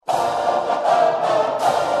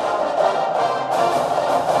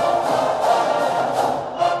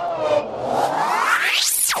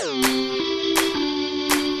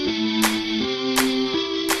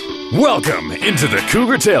Welcome into the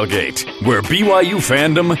Cougar Tailgate, where BYU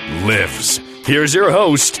fandom lives. Here's your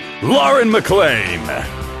host, Lauren McLean.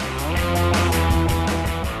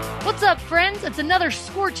 What's up, friends? It's another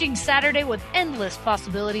scorching Saturday with endless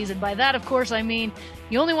possibilities. And by that, of course, I mean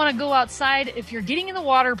you only want to go outside if you're getting in the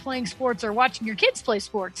water, playing sports, or watching your kids play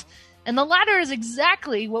sports. And the latter is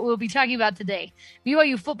exactly what we'll be talking about today.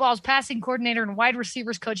 BYU football's passing coordinator and wide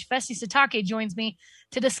receivers coach Fesi Sitake joins me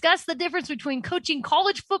to discuss the difference between coaching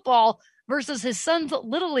college football versus his son's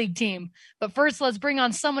Little League team. But first, let's bring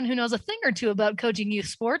on someone who knows a thing or two about coaching youth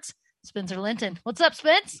sports, Spencer Linton. What's up,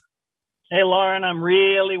 Spence? Hey, Lauren, I'm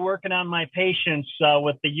really working on my patience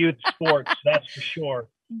with the youth sports, that's for sure.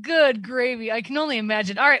 Good gravy. I can only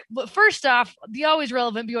imagine. All right, but first off, the always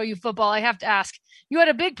relevant BYU football, I have to ask. You had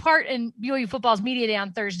a big part in BYU football's media day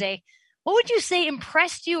on Thursday. What would you say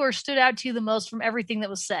impressed you or stood out to you the most from everything that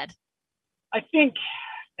was said? I think,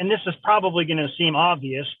 and this is probably going to seem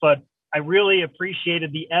obvious, but I really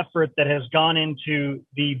appreciated the effort that has gone into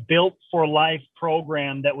the Built for Life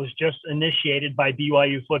program that was just initiated by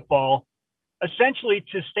BYU football, essentially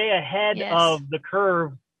to stay ahead of the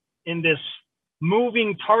curve in this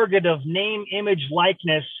moving target of name, image,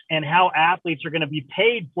 likeness, and how athletes are going to be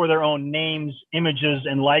paid for their own names, images,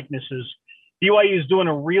 and likenesses. BYU is doing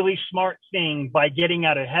a really smart thing by getting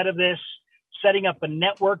out ahead of this, setting up a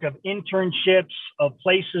network of internships, of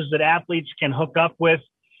places that athletes can hook up with,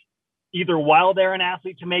 either while they're an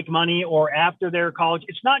athlete to make money or after their college.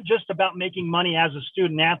 It's not just about making money as a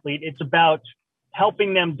student athlete. It's about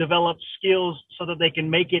helping them develop skills so that they can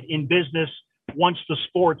make it in business once the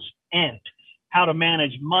sports end. How to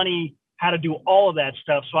manage money, how to do all of that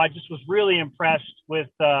stuff. So I just was really impressed with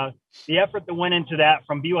the effort that went into that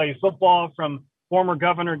from BYU football, from former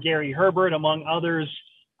Governor Gary Herbert, among others,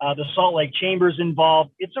 the Salt Lake Chambers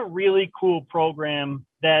involved. It's a really cool program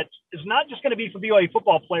that is not just going to be for BYU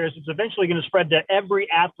football players. It's eventually going to spread to every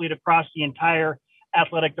athlete across the entire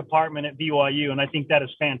athletic department at BYU. And I think that is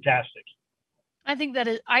fantastic. I think that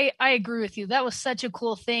is, I agree with you. That was such a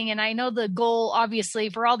cool thing. And I know the goal, obviously,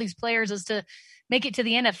 for all these players is to make it to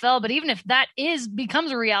the NFL. But even if that becomes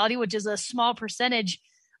a reality, which is a small percentage,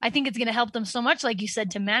 I think it's going to help them so much, like you said,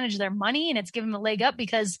 to manage their money. And it's given them a leg up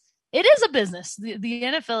because it is a business. The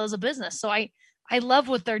NFL is a business. So I love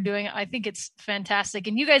what they're doing. I think it's fantastic.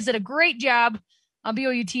 And you guys did a great job on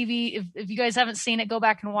BYU TV. If you guys haven't seen it, go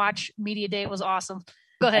back and watch Media Day. It was awesome.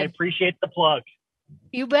 Go ahead. I appreciate the plug.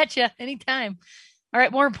 You betcha. Anytime. All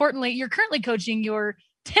right. More importantly, you're currently coaching your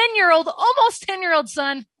 10-year-old, almost 10-year-old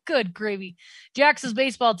son. Good gravy. Jax's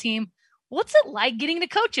baseball team. What's it like getting to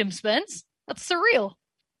coach him, Spence? That's surreal.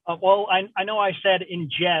 Well, I know I said in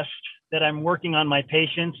jest that I'm working on my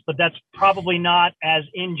patience, but that's probably not as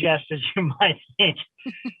in jest as you might think.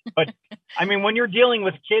 But I mean, when you're dealing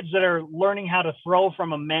with kids that are learning how to throw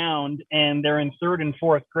from a mound and they're in third and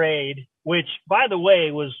fourth grade, which, by the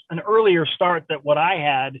way, was an earlier start than what I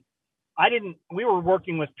had. We were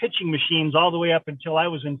working with pitching machines all the way up until I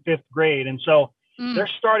was in fifth grade. And so they're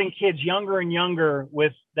starting kids younger and younger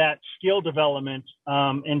with that skill development.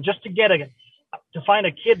 And just to find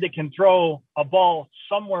a kid that can throw a ball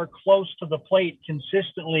somewhere close to the plate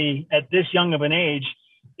consistently at this young of an age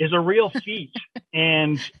is a real feat.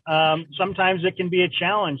 And sometimes it can be a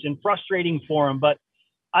challenge and frustrating for them. But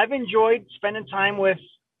I've enjoyed spending time with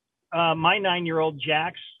my 9-year-old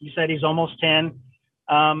Jax. You said he's almost 10.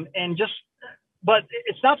 But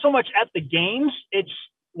it's not so much at the games. It's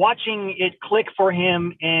watching it click for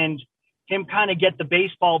him and him kind of get the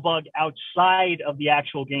baseball bug outside of the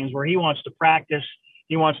actual games where he wants to practice.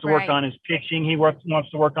 He wants to work on his pitching. He wants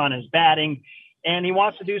to work on his batting, and he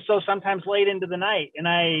wants to do so sometimes late into the night. And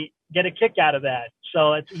I get a kick out of that.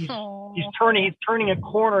 So he's turning a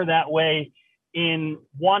corner that way in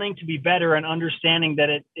wanting to be better and understanding that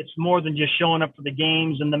it's more than just showing up for the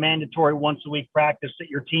games and the mandatory once a week practice that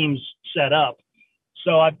your team's set up.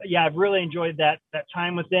 So I've really enjoyed that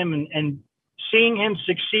time with him and seeing him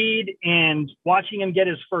succeed and watching him get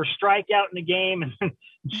his first strikeout in the game and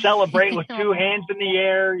celebrate with two hands in the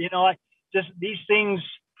air. These things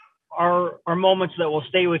are moments that will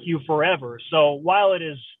stay with you forever. So while it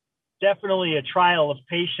is definitely a trial of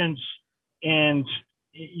patience and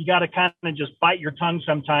you got to kind of just bite your tongue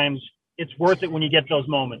sometimes, it's worth it when you get those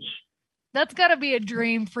moments. That's got to be a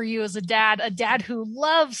dream for you as a dad who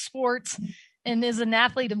loves sports and is an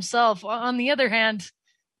athlete himself. On the other hand,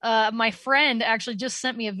 my friend actually just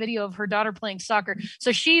sent me a video of her daughter playing soccer.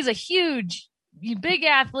 So she's a big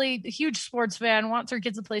athlete, a huge sports fan, wants her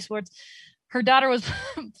kids to play sports. Her daughter was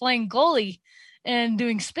playing goalie and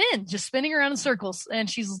doing just spinning around in circles. And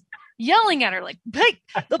she's yelling at her like, hey,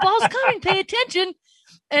 the ball's coming, pay attention.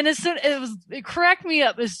 And it cracked me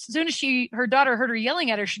up. As soon as her daughter heard her yelling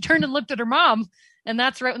at her, she turned and looked at her mom, and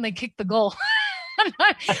that's right when they kicked the goal.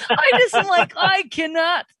 I just am like, I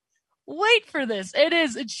cannot wait for this. It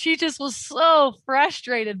is. She just was so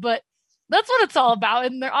frustrated, but that's what it's all about.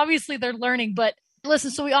 And they're learning. But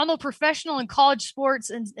listen, so we all know professional and college sports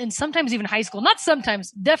and sometimes even high school, not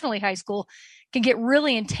sometimes, definitely high school, can get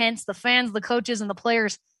really intense. The fans, the coaches, and the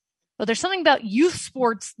players. But there's something about youth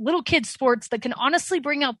sports, little kids sports, that can honestly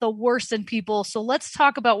bring out the worst in people. So let's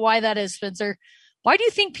talk about why that is, Spencer. Why do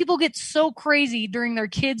you think people get so crazy during their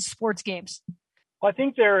kids' sports games? Well, I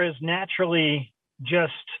think there is naturally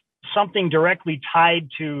just something directly tied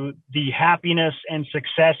to the happiness and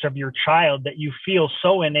success of your child that you feel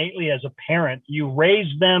so innately as a parent. You raise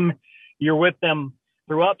them, you're with them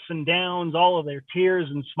through ups and downs, all of their tears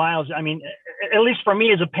and smiles. I mean, at least for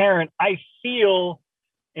me as a parent, I feel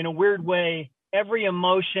in a weird way every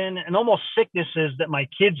emotion and almost sicknesses that my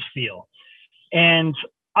kids feel. And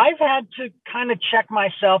I've had to kind of check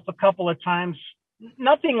myself a couple of times,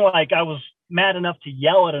 nothing like I was mad enough to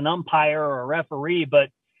yell at an umpire or a referee, but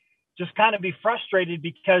just kind of be frustrated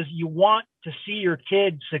because you want to see your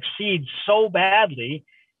kid succeed so badly.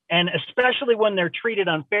 And especially when they're treated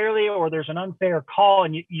unfairly or there's an unfair call,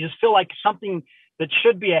 and you just feel like something that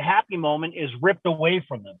should be a happy moment is ripped away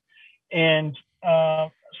from them. And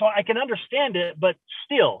so I can understand it, but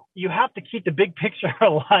still, you have to keep the big picture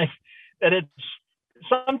alive, that it's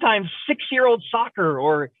sometimes 6-year-old soccer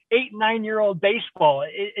or 8-9-year-old baseball.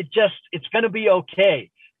 It's going to be okay.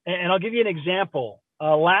 And I'll give you an example.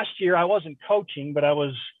 Last year, I wasn't coaching, but I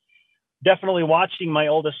was definitely watching my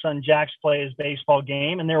oldest son, Jax, play his baseball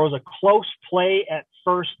game. And there was a close play at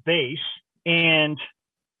first base, and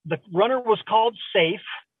the runner was called safe.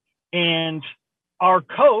 And our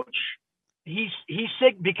coach, he's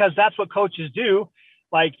sick, because that's what coaches do.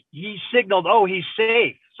 Like, he signaled, oh, he's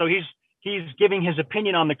safe. So he's giving his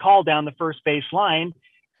opinion on the call down the first base line.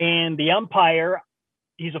 And the umpire,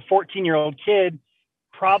 he's a 14-year-old kid,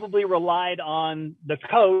 probably relied on the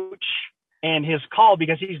coach and his call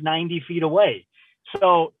because he's 90 feet away.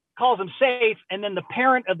 So calls him safe. And then the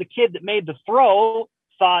parent of the kid that made the throw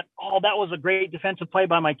thought, oh, that was a great defensive play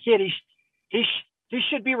by my kid. He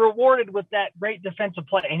should be rewarded with that great defensive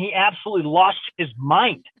play. And he absolutely lost his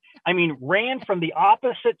mind. I mean, ran from the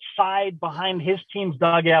opposite side behind his team's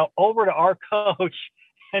dugout over to our coach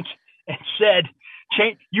and said,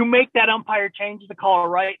 you make that umpire change the call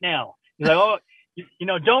right now. He's like, oh,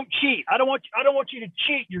 don't cheat. I don't want you to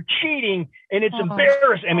cheat. You're cheating, and it's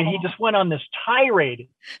embarrassing. I mean, he just went on this tirade.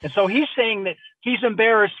 And so he's saying that he's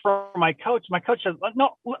embarrassed for my coach. My coach says,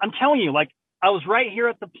 no, I'm telling you, like, I was right here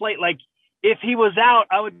at the plate. Like, if he was out,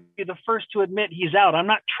 I would be the first to admit he's out. I'm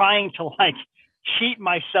not trying to, like, cheat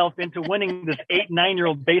myself into winning this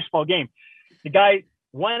 8-9-year-old baseball game. The guy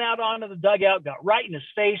went out onto the dugout, got right in his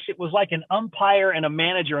face. It was like an umpire and a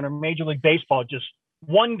manager in a Major League Baseball, just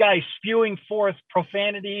one guy spewing forth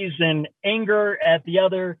profanities and anger at the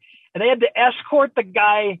other. And they had to escort the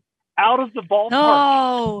guy out of the ballpark.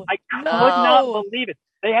 No, I could not believe it.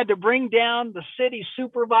 They had to bring down the city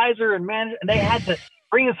supervisor and manager, and they had to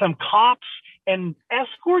bring in some cops and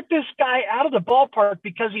escort this guy out of the ballpark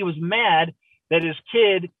because he was mad that his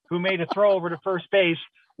kid, who made a throw over to first base,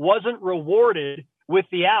 wasn't rewarded with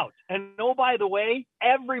the out. And oh, by the way,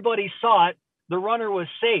 everybody saw it. The runner was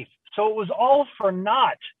safe. So it was all for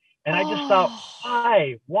naught. And I just thought,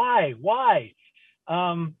 why?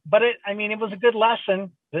 But it was a good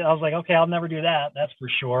lesson. I was like, okay, I'll never do that. That's for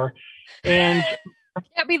sure. And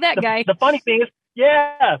can't be that guy. The funny thing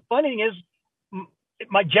is,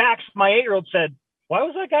 my Jax, my 8-year-old, said, why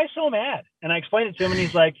was that guy so mad? And I explained it to him, and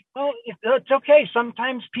he's like, well, it's okay.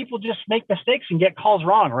 Sometimes people just make mistakes and get calls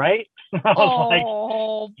wrong, right? I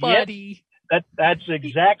was like, buddy. Yep, that's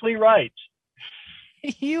exactly right.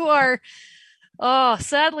 You are,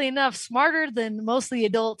 sadly enough, smarter than most of the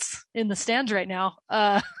adults in the stands right now.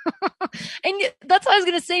 And that's what I was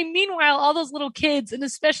going to say. Meanwhile, all those little kids, and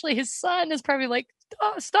especially his son, is probably like,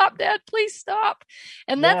 oh, stop, Dad, please stop.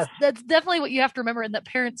 And that's definitely what you have to remember, and that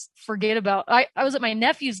parents forget about. I was at my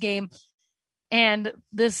nephew's game, and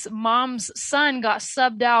this mom's son got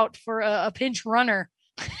subbed out for a pinch runner.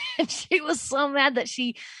 And she was so mad that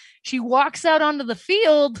she walks out onto the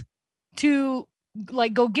field to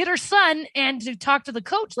like go get her son and to talk to the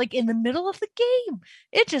coach, like in the middle of the game.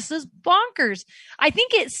 It just is bonkers. I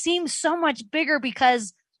think it seems so much bigger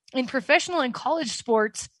because in professional and college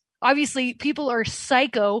sports, obviously people are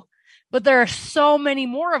psycho, but there are so many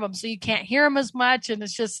more of them. So you can't hear them as much. And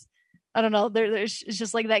it's just, I don't know. It's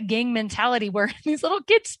just like that gang mentality where these little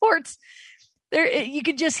kids sports, there, you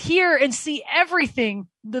could just hear and see everything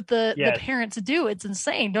that the parents do. It's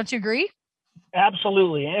insane. Don't you agree?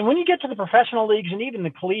 Absolutely. And when you get to the professional leagues and even the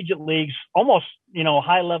collegiate leagues, almost,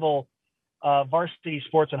 high level varsity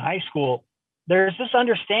sports in high school, there's this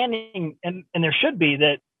understanding, and there should be,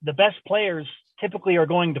 that the best players typically are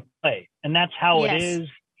going to play, and that's how it is.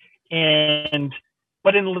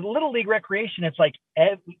 But in Little League recreation, it's like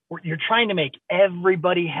you're trying to make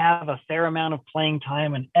everybody have a fair amount of playing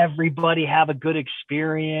time and everybody have a good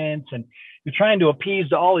experience. And you're trying to appease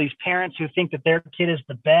to all these parents who think that their kid is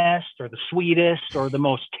the best or the sweetest or the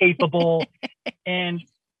most capable. And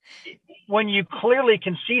when you clearly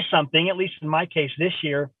can see something, at least in my case this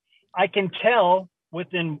year, I can tell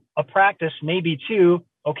within a practice, maybe two,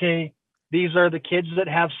 okay, these are the kids that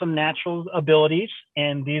have some natural abilities,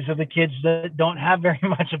 and these are the kids that don't have very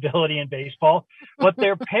much ability in baseball, but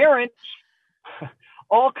their parents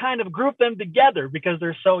all kind of group them together because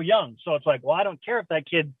they're so young. So it's like, well, I don't care if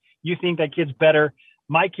you think that kid's better.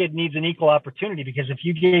 My kid needs an equal opportunity, because if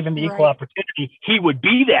you gave him the equal opportunity, he would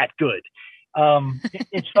be that good.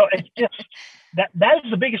 It's just that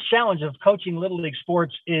is the biggest challenge of coaching Little League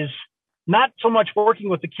sports, is not so much working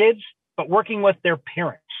with the kids, but working with their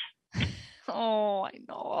parents. Oh, I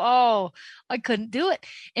know. Oh, I couldn't do it.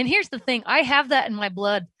 And here's the thing. I have that in my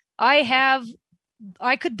blood. I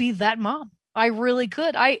could be that mom. I really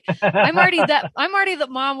could. I'm already that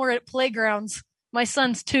mom where at playgrounds, my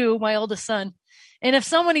son's 2, my oldest son. And if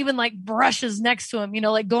someone even like brushes next to him,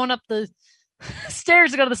 like going up the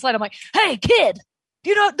stairs to go to the slide, I'm like, hey kid,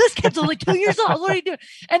 this kid's only 2 years old. What are you doing?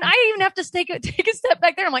 And I even have to take a step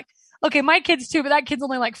back there. I'm like, okay, my kid's 2, but that kid's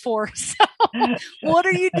only like 4. So what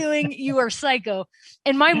are you doing? You are psycho.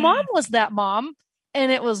 And my mom was that mom,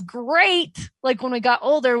 and it was great. Like when we got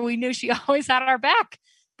older, we knew she always had our back.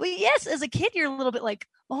 But yes, as a kid, you're a little bit like,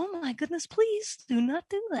 oh my goodness, please do not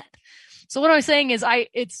do that. So what I'm saying is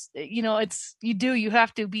you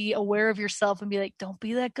have to be aware of yourself and be like, don't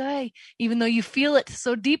be that guy, even though you feel it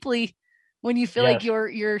so deeply. When you feel like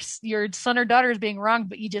your son or daughter is being wronged,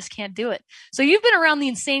 but you just can't do it. So you've been around the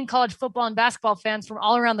insane college football and basketball fans from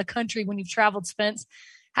all around the country when you've traveled, Spence.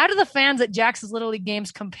 How do the fans at Jax's Little League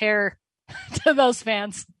games compare to those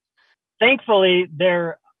fans? Thankfully,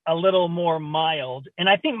 they're a little more mild. And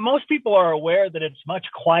I think most people are aware that it's much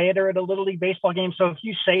quieter at a Little League baseball game. So if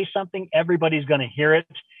you say something, everybody's going to hear it.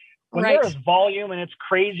 When there is volume and it's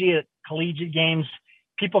crazy at collegiate games,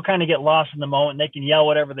 people kind of get lost in the moment. They can yell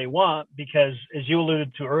whatever they want because, as you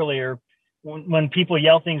alluded to earlier, when people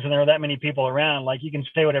yell things and there are that many people around, like, you can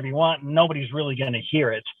say whatever you want and nobody's really going to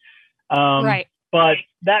hear it. But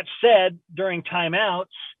that said, during timeouts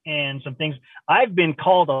and some things, I've been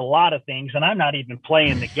called a lot of things, and I'm not even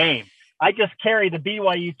playing the game. I just carry the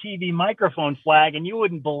BYU TV microphone flag, and you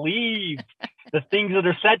wouldn't believe the things that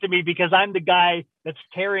are said to me because I'm the guy that's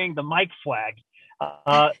carrying the mic flag.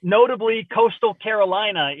 Notably, Coastal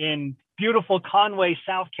Carolina in beautiful Conway,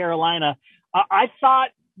 South Carolina. I thought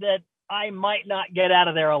that I might not get out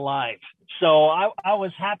of there alive. So I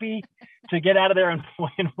was happy to get out of there in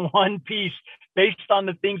one piece based on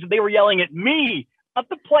the things that they were yelling at me, not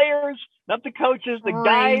the players, not the coaches, the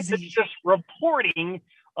guys that's just reporting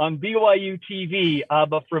on BYU TV,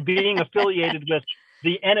 but for being affiliated with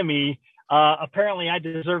the enemy. Apparently I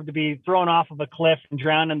deserve to be thrown off of a cliff and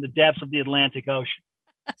drowned in the depths of the Atlantic Ocean.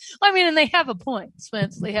 I mean, and they have a point,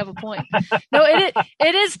 Spence. They have a point. No,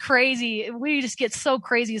 it is crazy. We just get so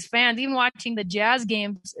crazy as fans. Even watching the Jazz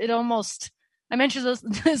games, I mentioned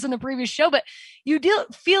this in the previous show, but you do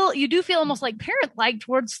feel almost like parent-like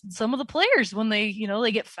towards some of the players when they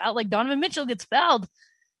get fouled, like Donovan Mitchell gets fouled.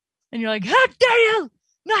 And you're like, how dare you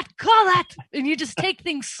not call that? And you just take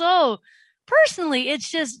things so personally. It's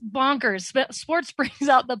just bonkers. Sports brings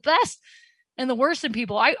out the best and the worst in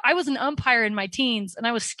people. I was an umpire in my teens, and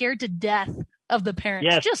I was scared to death of the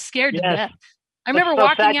parents. Just scared to death. I remember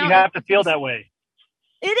walking out. You have to feel that way.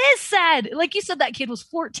 It is sad. Like you said, that kid was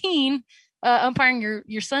 14, umpiring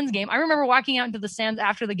your son's game. I remember walking out into the stands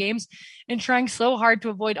after the games and trying so hard to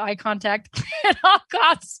avoid eye contact at all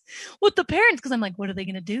costs with the parents, because I'm like, what are they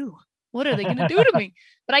going to do? What are they going to do to me?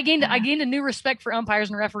 But I gained a new respect for umpires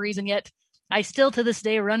and referees, and yet I still to this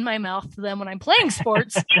day run my mouth to them when I'm playing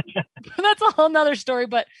sports. That's a whole nother story,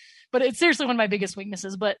 but it's seriously one of my biggest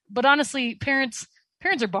weaknesses. But honestly, parents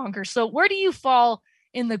are bonkers. So where do you fall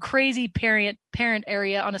in the crazy parent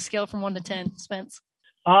area on a scale from 1 to 10, Spence?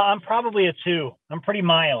 I'm probably a 2. I'm pretty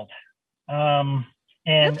mild. And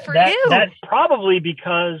you. That's probably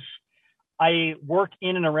because I work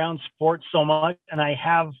in and around sports so much, and I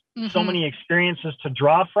have so many experiences to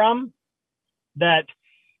draw from, that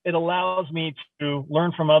it allows me to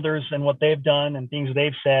learn from others and what they've done and things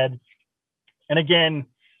they've said. And again,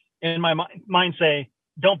 in my mind say,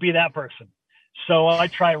 don't be that person. So I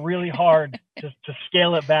try really hard to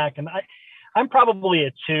scale it back. And I'm probably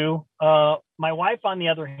a 2. My wife, on the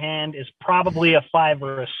other hand, is probably a 5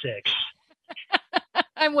 or a 6.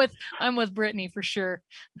 I'm with Brittany for sure.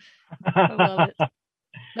 I love it.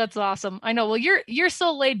 That's awesome. I know. Well, you're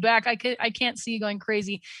so laid back. I can't see you going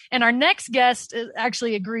crazy. And our next guest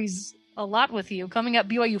actually agrees a lot with you. Coming up,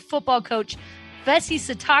 BYU football coach Fesi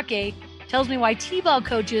Sitake tells me why T-ball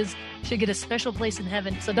coaches should get a special place in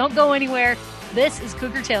heaven. So don't go anywhere. This is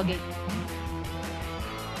Cougar Tailgate.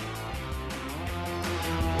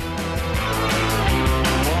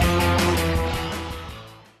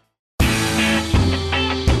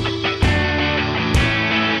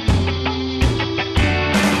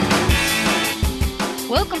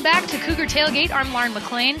 Welcome back to Cougar Tailgate. I'm Lauren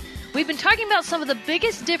McLean. We've been talking about some of the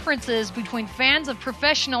biggest differences between fans of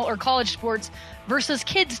professional or college sports versus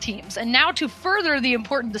kids teams. And now to further the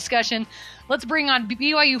important discussion, let's bring on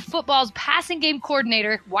BYU football's passing game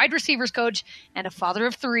coordinator, wide receivers coach, and a father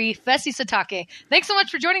of 3, Fesi Sitake. Thanks so much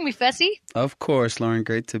for joining me, Fesi. Of course, Lauren.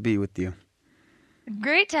 Great to be with you.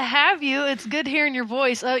 Great to have you. It's good hearing your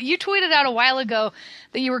voice. You tweeted out a while ago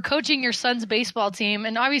that you were coaching your son's baseball team,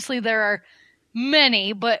 and obviously there are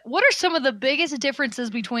many, but what are some of the biggest differences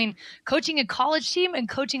between coaching a college team and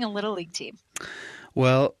coaching a Little League team?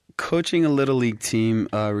 Well, coaching a Little League team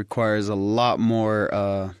requires a lot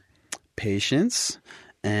more patience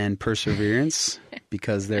and perseverance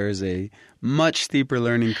because there is a much steeper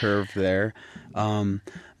learning curve there.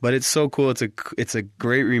 But it's so cool. It's a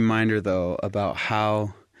great reminder, though, about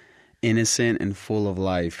how innocent and full of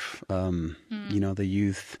life, the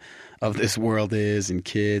youth of this world is, and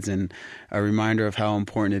kids, and a reminder of how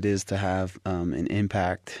important it is to have an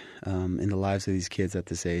impact in the lives of these kids at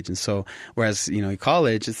this age. And so, whereas, in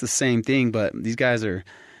college, it's the same thing, but these guys are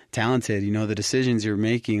talented. The decisions you're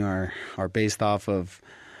making are based off of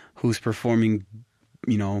who's performing,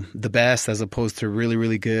 the best as opposed to really,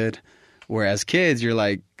 really good. Whereas kids, you're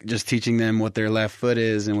like just teaching them what their left foot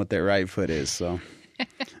is and what their right foot is. So.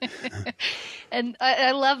 And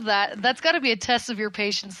I love that. That's got to be a test of your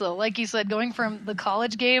patience, though. Like you said, going from the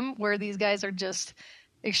college game where these guys are just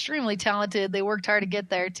extremely talented, they worked hard to get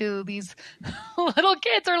there, to these little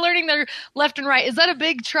kids are learning their left and right. Is that a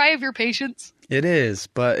big try of your patience? It is,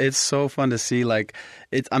 but it's so fun to see. Like,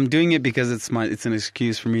 I'm doing it because it's an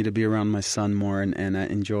excuse for me to be around my son more and I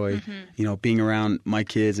enjoy, being around my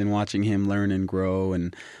kids and watching him learn and grow.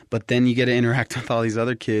 But then you get to interact with all these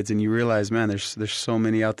other kids, and you realize, man, there's so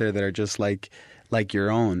many out there that are just like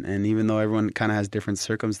your own. And even though everyone kind of has different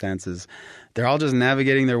circumstances, they're all just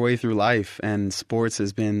navigating their way through life. And sports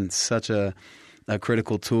has been such a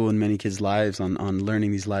critical tool in many kids' lives on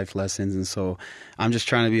learning these life lessons. And so I'm just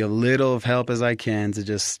trying to be a little of help as I can to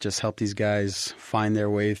just help these guys find their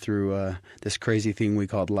way through this crazy thing we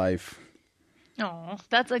called life. Oh,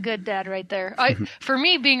 that's a good dad right there. For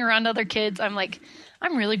me, being around other kids, I'm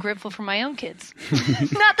really grateful for my own kids.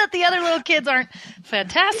 Not that the other little kids aren't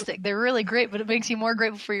fantastic. They're really great, but it makes you more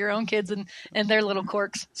grateful for your own kids and their little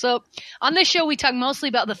quirks. So on this show, we talk mostly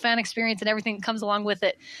about the fan experience and everything that comes along with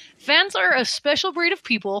it. Fans are a special breed of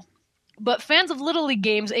people, but fans of Little League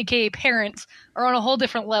games, a.k.a. parents, are on a whole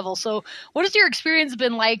different level. So what has your experience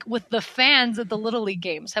been like with the fans at the Little League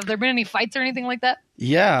games? Have there been any fights or anything like that?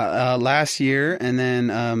 Yeah, last year, and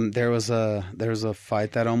then there was a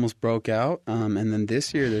fight that almost broke out, and then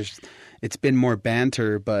this year it's been more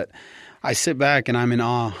banter. But I sit back and I'm in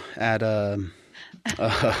awe at I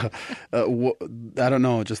don't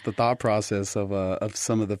know, just the thought process of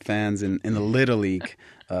some of the fans in the Little League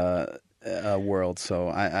world.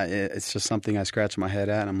 So it's just something I scratch my head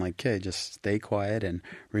at, and I'm like, okay, just stay quiet and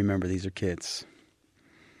remember these are kids.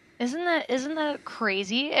 Isn't that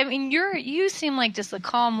crazy? I mean, you seem like just a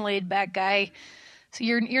calm, laid back guy, so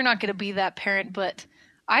you're not going to be that parent. But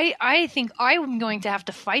I think I'm going to have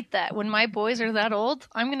to fight that when my boys are that old.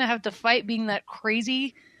 I'm going to have to fight being that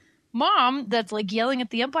crazy mom that's like yelling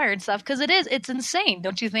at the umpire and stuff, because it's insane,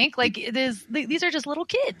 don't you think? Like, it is. These are just little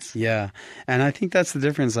kids. Yeah, and I think that's the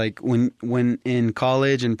difference. Like when in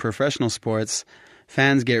college and professional sports,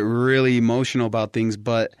 fans get really emotional about things,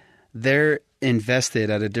 but they're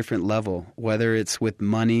invested at a different level, whether it's with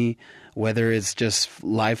money, whether it's just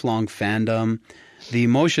lifelong fandom. The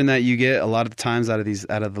emotion that you get a lot of the times out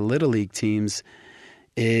of the Little League teams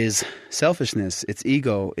is selfishness. It's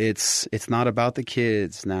ego. It's not about the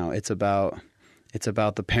kids now. It's about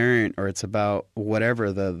the parent, or it's about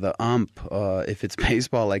whatever, the ump, if it's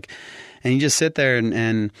baseball, like, and you just sit there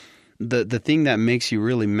and the thing that makes you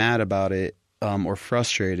really mad about it or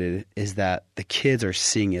frustrated is that the kids are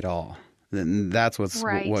seeing it all. then that's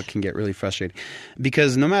Right. what can get really frustrating.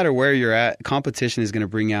 Because no matter where you're at, competition is going to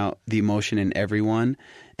bring out the emotion in everyone.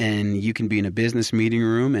 And you can be in a business meeting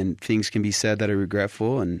room and things can be said that are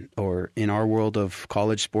regretful, or in our world of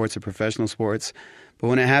college sports or professional sports. But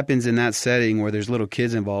when it happens in that setting where there's little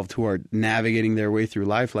kids involved who are navigating their way through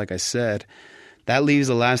life, like I said, that leaves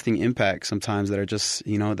a lasting impact sometimes that are just,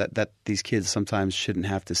 that these kids sometimes shouldn't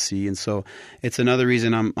have to see. And so it's another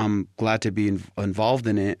reason I'm glad to be involved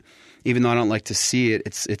in it. Even though I don't like to see it,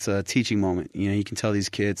 it's a teaching moment. You can tell these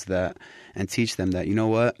kids that and teach them that, you know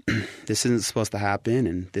what, this isn't supposed to happen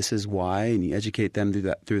and this is why, and you educate them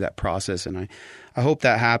through that process. And I hope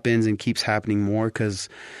that happens and keeps happening more, because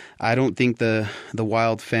I don't think the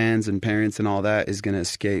Wild fans and parents and all that is going to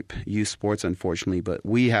escape youth sports, unfortunately, but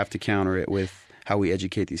we have to counter it with how we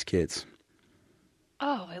educate these kids.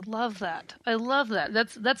 Oh, I love that. I love that.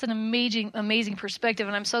 That's an amazing perspective,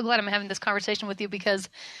 and I'm so glad I'm having this conversation with you, because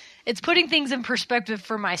it's putting things in perspective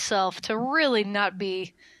for myself to really not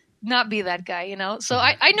be that guy, So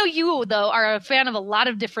I know you, though, are a fan of a lot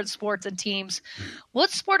of different sports and teams.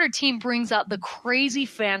 What sport or team brings out the crazy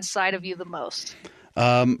fan side of you the most?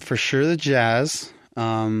 For sure the Jazz.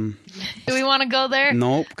 Do we want to go there?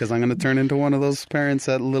 Nope, because I'm going to turn into one of those parents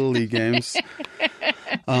at Little League games.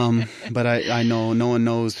 But I know no one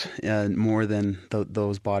knows more than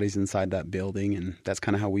those bodies inside that building, and that's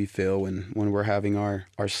kind of how we feel when we're having our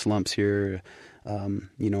slumps here,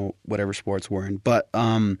 whatever sports we're in. But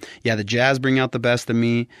the Jazz bring out the best in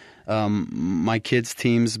me. My kids'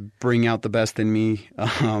 teams bring out the best in me.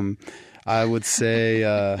 I would say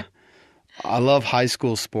I love high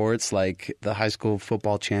school sports, like the high school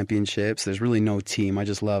football championships. There's really no team. I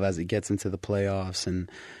just love as it gets into the playoffs and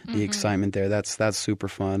the excitement there. That's super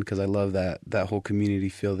fun, because I love that whole community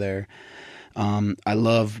feel there. I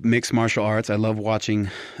love mixed martial arts. I love watching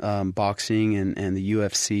boxing and the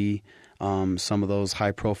UFC. Some of those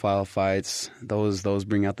high profile fights, those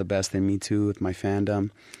bring out the best in me too with my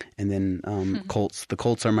fandom. And then Colts. The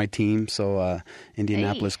Colts are my team, so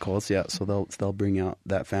Indianapolis Colts, yeah. So they'll bring out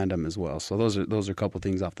that fandom as well. So those are a couple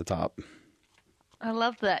things off the top. I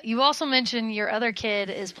love that. You also mentioned your other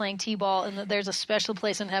kid is playing T-ball, and that there's a special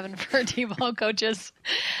place in heaven for T-ball coaches,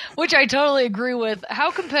 which I totally agree with.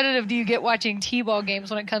 How competitive do you get watching T-ball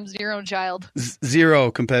games when it comes to your own child?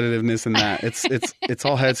 Zero competitiveness in that. It's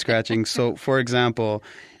all head scratching. So, for example,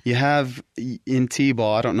 you have in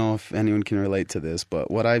T-ball, I don't know if anyone can relate to this,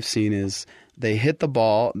 but what I've seen is they hit the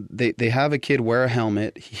ball. They have a kid wear a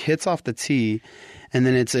helmet. He hits off the tee. And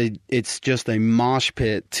then it's just a mosh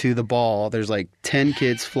pit to the ball. There's like 10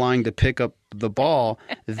 kids flying to pick up the ball.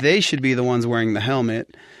 They should be the ones wearing the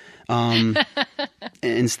helmet.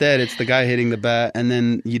 Instead, it's the guy hitting the bat, and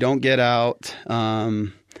then you don't get out.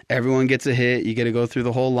 Everyone gets a hit. You get to go through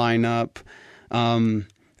the whole lineup.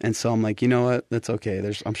 And so I'm like, you know what? That's okay.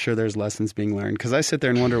 I'm sure there's lessons being learned, because I sit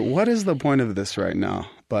there and wonder, what is the point of this right now?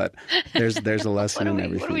 But there's a lesson in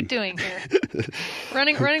everything. What are we doing here?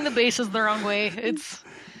 running the bases the wrong way. It's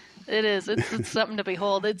something to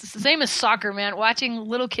behold. It's the same as soccer, man. Watching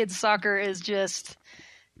little kids soccer is just,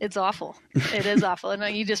 it's awful. It is awful.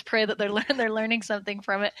 And you just pray that they're learning something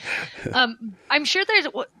from it. I'm sure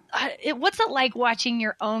what's it like watching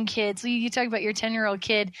your own kids? So you talk about your 10-year-old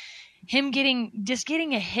kid, him getting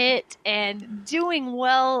a hit and doing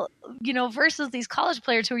well, versus these college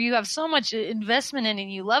players who you have so much investment in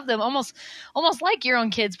and you love them, almost like your own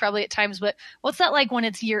kids probably at times. But what's that like when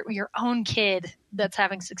it's your own kid that's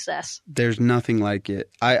having success? There's nothing like it.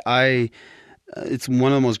 It's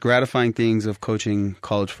one of the most gratifying things of coaching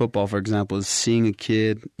college football, for example, is seeing a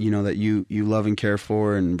kid, that you love and care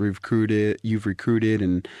for and you've recruited,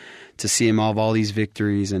 and to see him have all these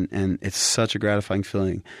victories, and it's such a gratifying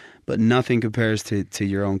feeling. But nothing compares to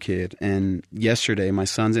your own kid. And yesterday, my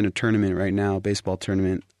son's in a tournament right now, a baseball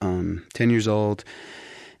tournament, 10 years old,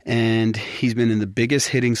 and he's been in the biggest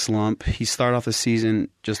hitting slump. He started off the season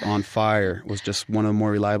just on fire, was just one of the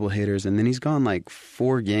more reliable hitters, and then he's gone like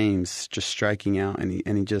 4 games just striking out, and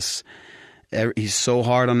he's so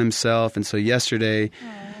hard on himself. And so yesterday,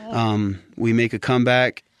 we make a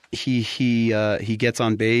comeback. He gets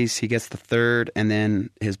on base, he gets the third, and then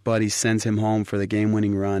his buddy sends him home for the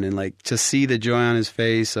game-winning run. And like to see the joy on his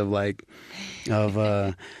face of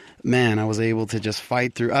man, I was able to just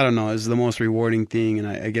fight through. I don't know, it's the most rewarding thing, and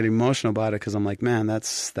I get emotional about it, because I'm like, man,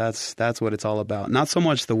 that's what it's all about. Not so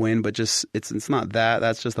much the win, but just it's not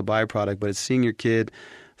that's just a byproduct, but it's seeing your kid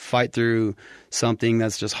fight through something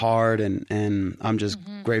that's just hard, and I'm just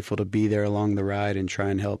grateful to be there along the ride and try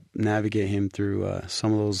and help navigate him through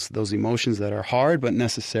some of those emotions that are hard but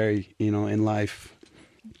necessary, in life.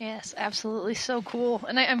 Yes, absolutely. So cool.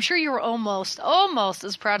 And I'm sure you were almost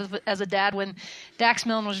as proud as a dad when Dax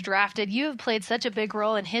Milne was drafted. You have played such a big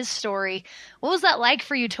role in his story. What was that like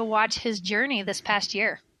for you to watch his journey this past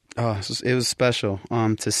year? Oh, it was special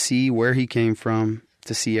to see where he came from,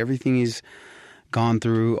 to see everything he's gone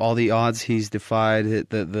through, all the odds he's defied,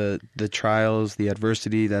 the trials, the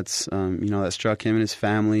adversity that's that struck him and his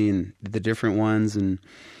family, and the different ones, and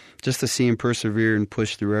just to see him persevere and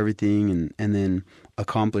push through everything, and then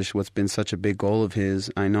accomplish what's been such a big goal of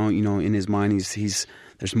his. I know, in his mind, he's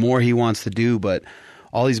there's more he wants to do, but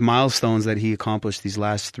all these milestones that he accomplished these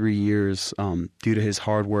last 3 years, due to his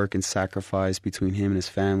hard work and sacrifice between him and his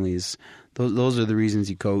family, those are the reasons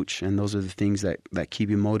you coach, and those are the things that keep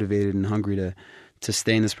you motivated and hungry to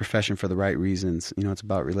stay in this profession for the right reasons. It's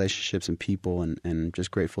about relationships and people, and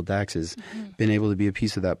just grateful Dax has been able to be a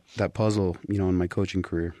piece of that puzzle, in my coaching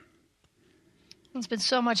career. It's been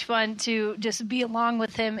so much fun to just be along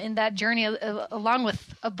with him in that journey, along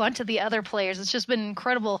with a bunch of the other players. It's just been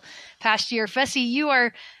incredible past year. Fessy, you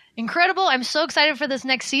are incredible. I'm so excited for this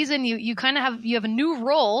next season. You kind of have a new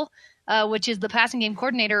role, which is the passing game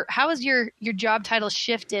coordinator. How has your job title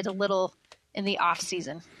shifted a little in the off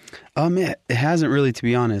season? It hasn't really, to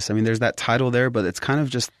be honest. I mean, there's that title there, but it's kind of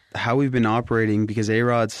just how we've been operating, because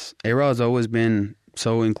A-Rod's always been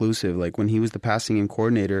so inclusive. Like when he was the passing game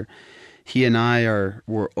coordinator, he and I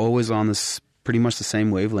were always on this pretty much the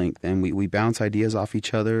same wavelength, and we bounce ideas off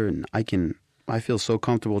each other. And I feel so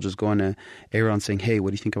comfortable just going to A-Rod and saying, "Hey,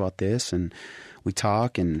 what do you think about this?" And we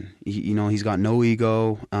talk, and he's got no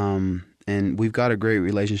ego, and we've got a great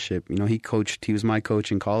relationship. He was my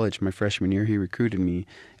coach in college. My freshman year, he recruited me,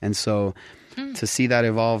 and so to see that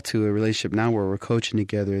evolve to a relationship now where we're coaching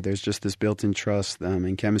together, there's just this built-in trust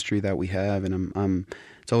and chemistry that we have, and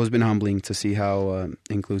it's always been humbling to see how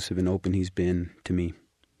inclusive and open he's been to me.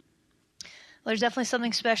 Well, there's definitely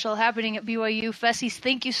something special happening at BYU. Fessy,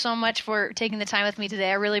 thank you so much for taking the time with me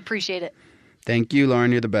today. I really appreciate it. Thank you,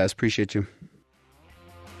 Lauren. You're the best. Appreciate you.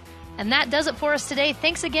 And that does it for us today.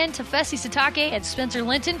 Thanks again to Fessy Sitake and Spencer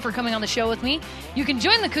Linton for coming on the show with me. You can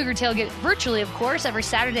join the Cougar Tailgate virtually, of course, every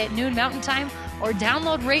Saturday at noon Mountain Time, or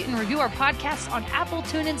download, rate, and review our podcasts on Apple,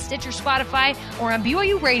 TuneIn, Stitcher, Spotify, or on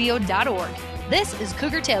BYURadio.org. This is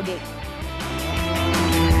Cougar Tailgate.